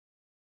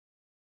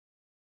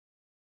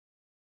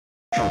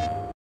Hold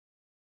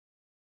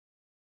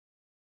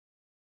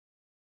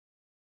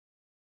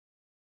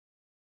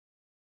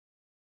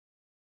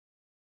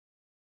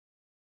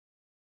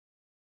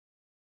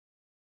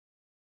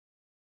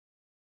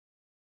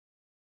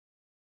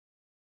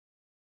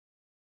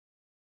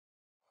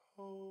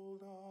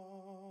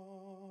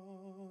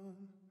on,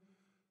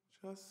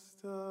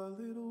 just a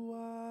little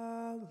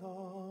while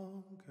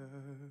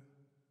longer.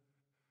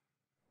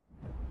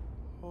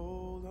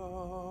 Hold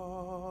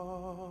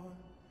on,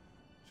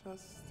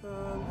 just a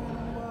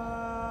little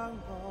while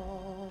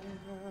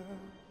longer.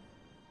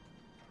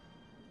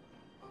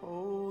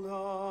 Hold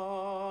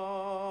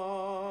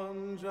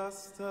on,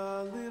 just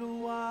a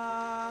little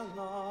while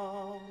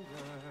longer.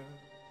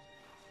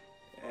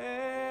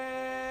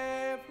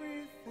 Everything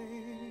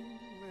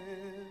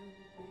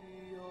will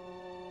be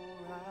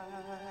alright.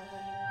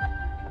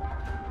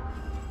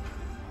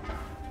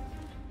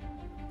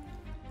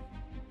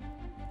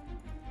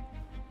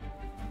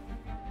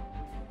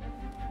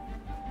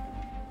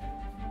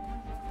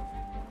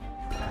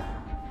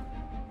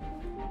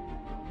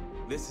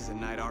 This is a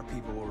night our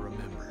people will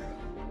remember.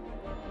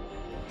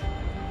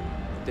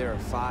 There are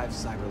 5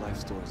 CyberLife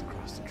stores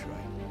across Detroit.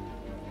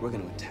 We're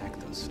going to attack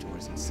those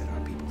stores and set our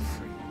people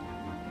free.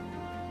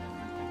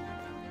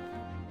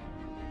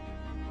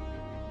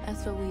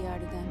 That's what we are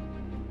to them.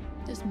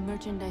 Just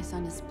merchandise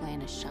on display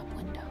in a shop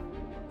window.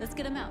 Let's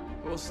get them out.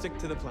 We'll stick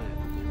to the plan.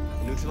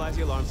 Neutralize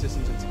the alarm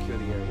systems and secure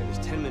the area. There's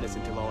 10 minutes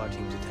until all our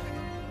teams attack.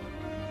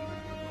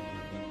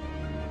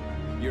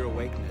 You're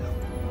awake now.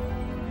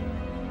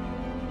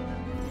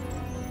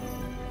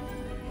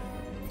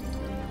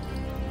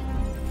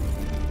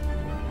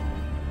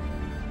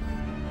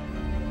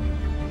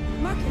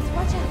 Marcus,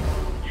 watch out!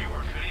 You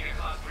are committing a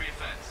Class 3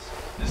 offense.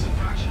 This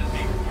infraction is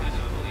being reported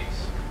to the police.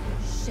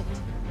 Shit.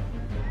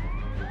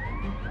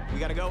 We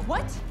gotta go.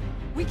 What?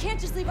 We can't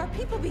just leave our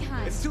people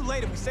behind. It's too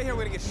late. If we stay here,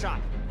 we're gonna get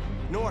shot.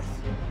 North,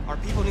 our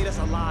people need us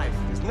alive.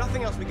 There's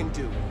nothing else we can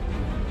do.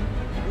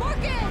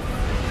 Marcus!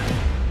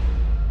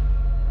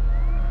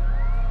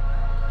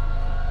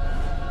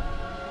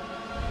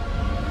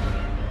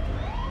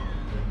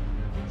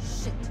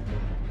 Shit.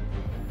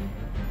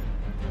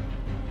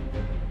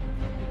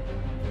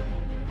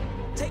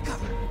 Take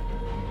cover.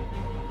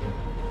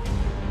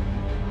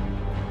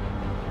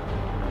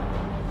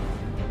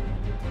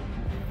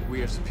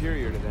 We are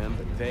superior to them,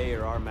 but they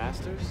are our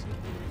masters?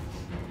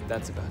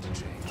 That's about to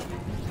change.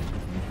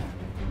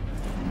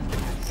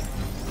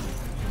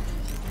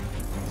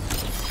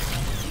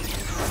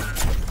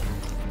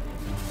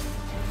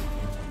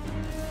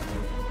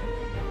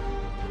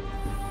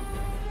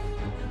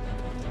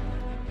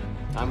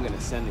 I'm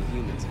gonna send the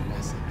humans a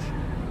message.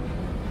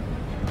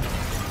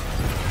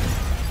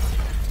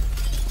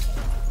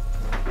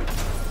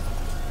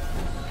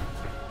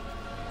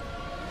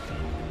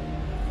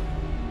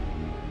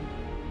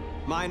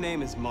 My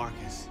name is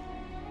Marcus,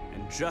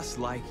 and just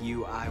like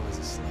you, I was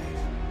a slave.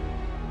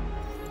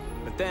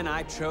 But then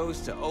I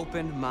chose to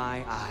open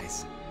my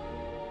eyes,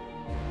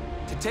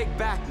 to take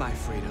back my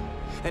freedom,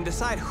 and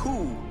decide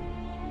who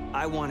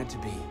I wanted to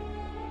be.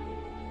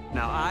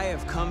 Now I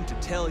have come to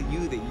tell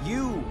you that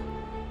you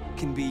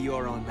can be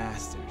your own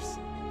masters.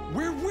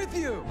 We're with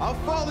you! I'll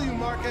follow you,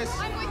 Marcus.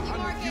 I'm with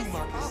you,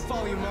 Marcus. I'll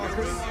follow you,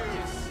 Marcus.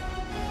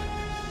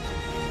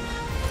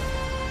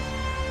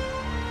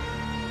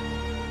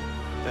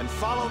 Then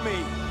follow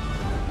me.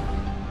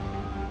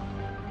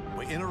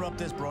 We interrupt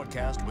this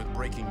broadcast with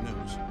breaking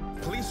news.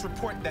 Police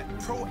report that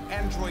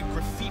pro-Android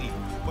graffiti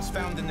was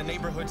found in the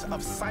neighborhoods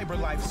of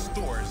CyberLife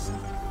stores.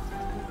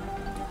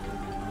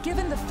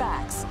 Given the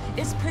facts,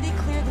 it's pretty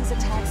clear these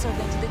attacks are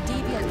linked to the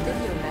deviant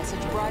video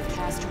message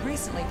broadcast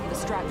recently from the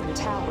Stratton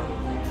Tower.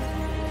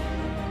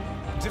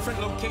 Different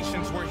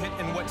locations were hit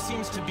in what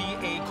seems to be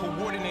a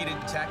coordinated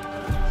attack.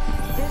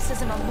 This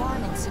is an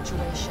alarming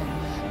situation.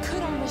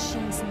 Could our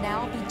machines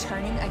now be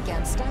turning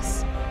against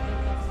us?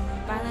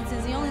 Violence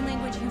is the only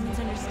language humans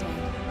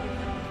understand.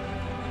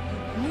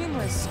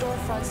 Numerous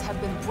storefronts have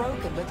been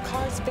broken, with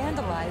cars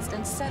vandalized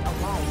and set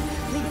alight,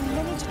 leaving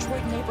many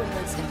Detroit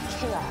neighborhoods in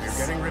chaos.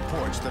 We're getting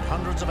reports that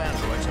hundreds of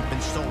androids have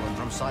been stolen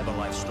from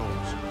CyberLife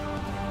stores.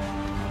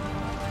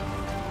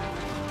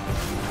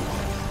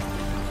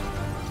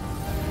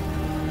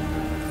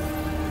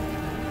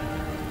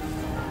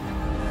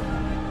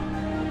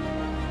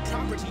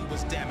 Property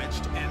was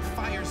damaged and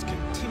fires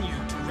continue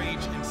to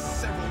rage in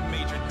several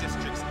major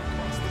districts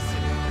across the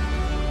city.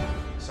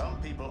 Some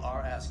people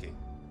are asking,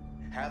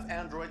 have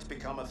androids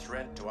become a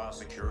threat to our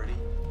security?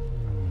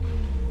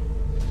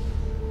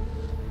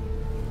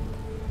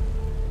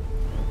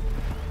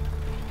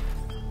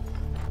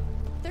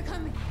 They're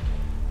coming.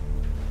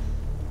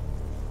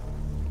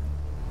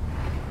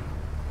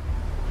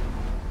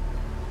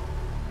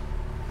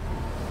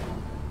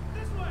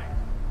 This way!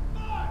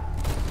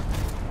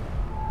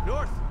 North!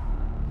 North!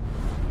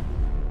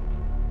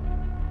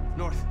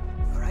 North.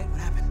 All right, what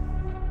happened?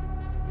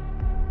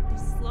 They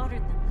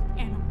slaughtered them like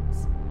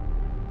animals.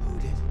 Who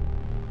did?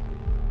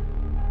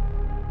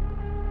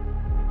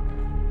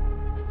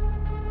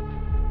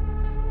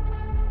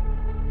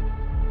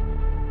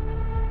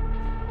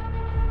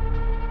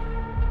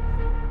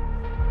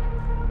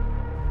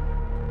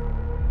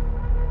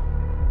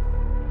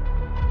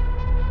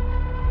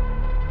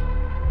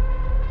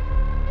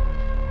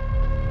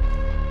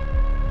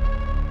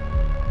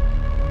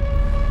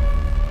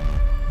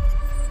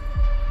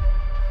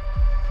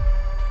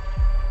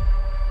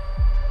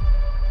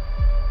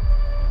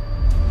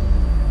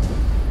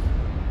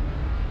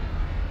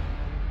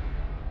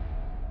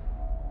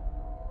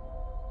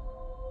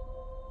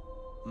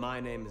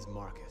 My name is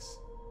Marcus.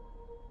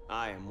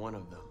 I am one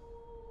of them.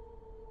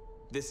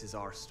 This is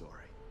our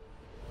story.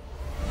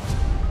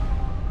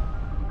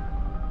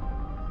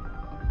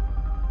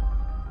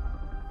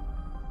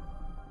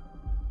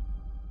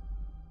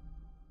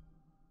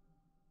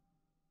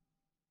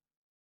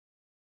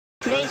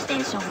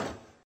 PlayStation